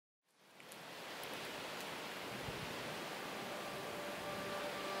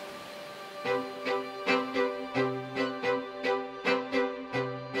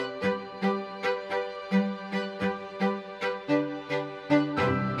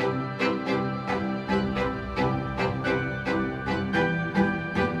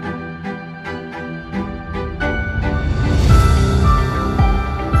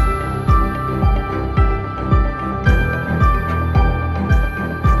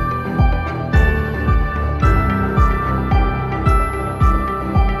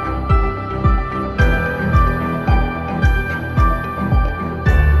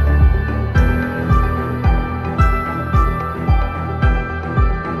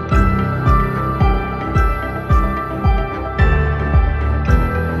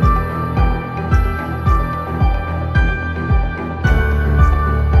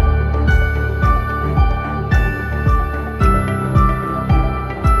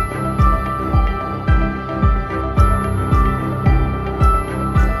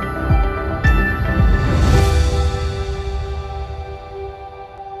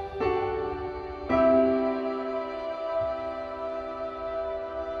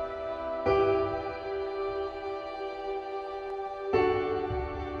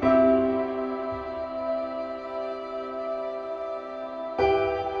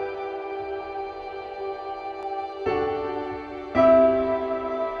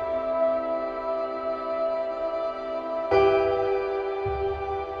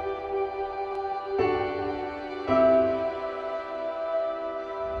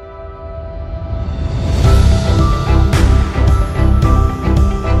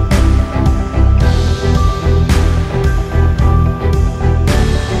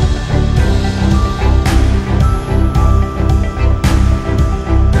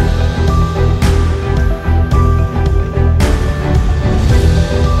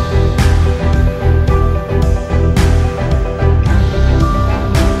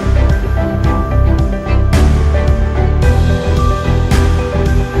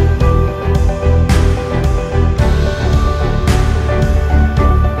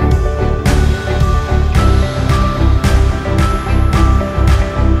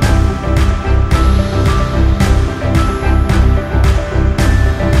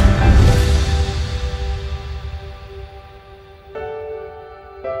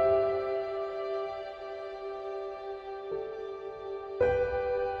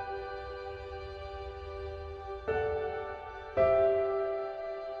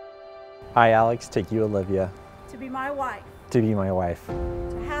I, Alex, take you, Olivia, to be my wife, to be my wife,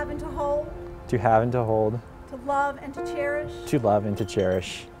 to have and to hold, to have and to hold, to love and to cherish, to love and to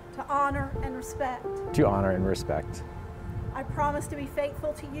cherish, to honor and respect. to honor and respect. I promise to be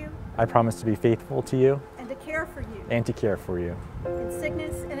faithful to you I promise to be faithful to you and to care for you and to care for you, in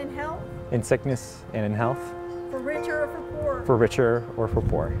sickness and in health, in sickness and in health, for richer or for poor, for richer or for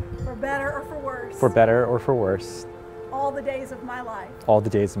poor, for better or for worse, for better or for worse, all the days of my life. all the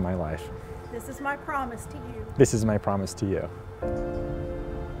days of my life. This is my promise to you. This is my promise to you.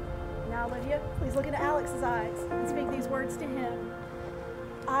 Now, Olivia, please look into Alex's eyes and speak these words to him.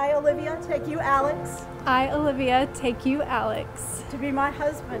 I, Olivia, take you, Alex, I, Olivia, take you, Alex, to be my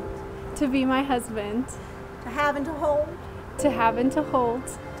husband, to be my husband, to have and to hold, to have and to hold,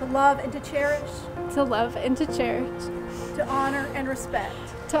 to love and to cherish, to love and to cherish, to honor and respect.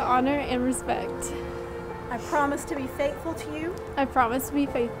 to honor and respect. I promise to be faithful to you I promise to be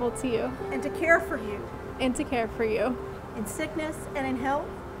faithful to you and to care for you and to care for you in sickness and in health,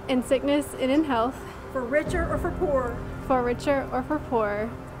 in sickness and in health, for richer or for poor, for richer or for poorer,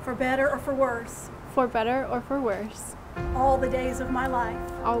 for better or for worse, for better or for worse, all the days of my life.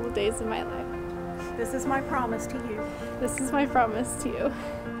 all the days of my life. This is my promise to you. This is my promise to you.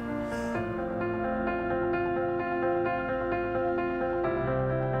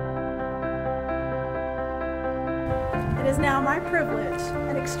 It is now my privilege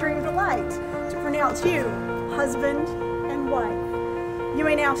and extreme delight to pronounce you husband and wife. You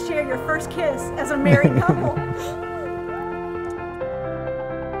may now share your first kiss as a married couple.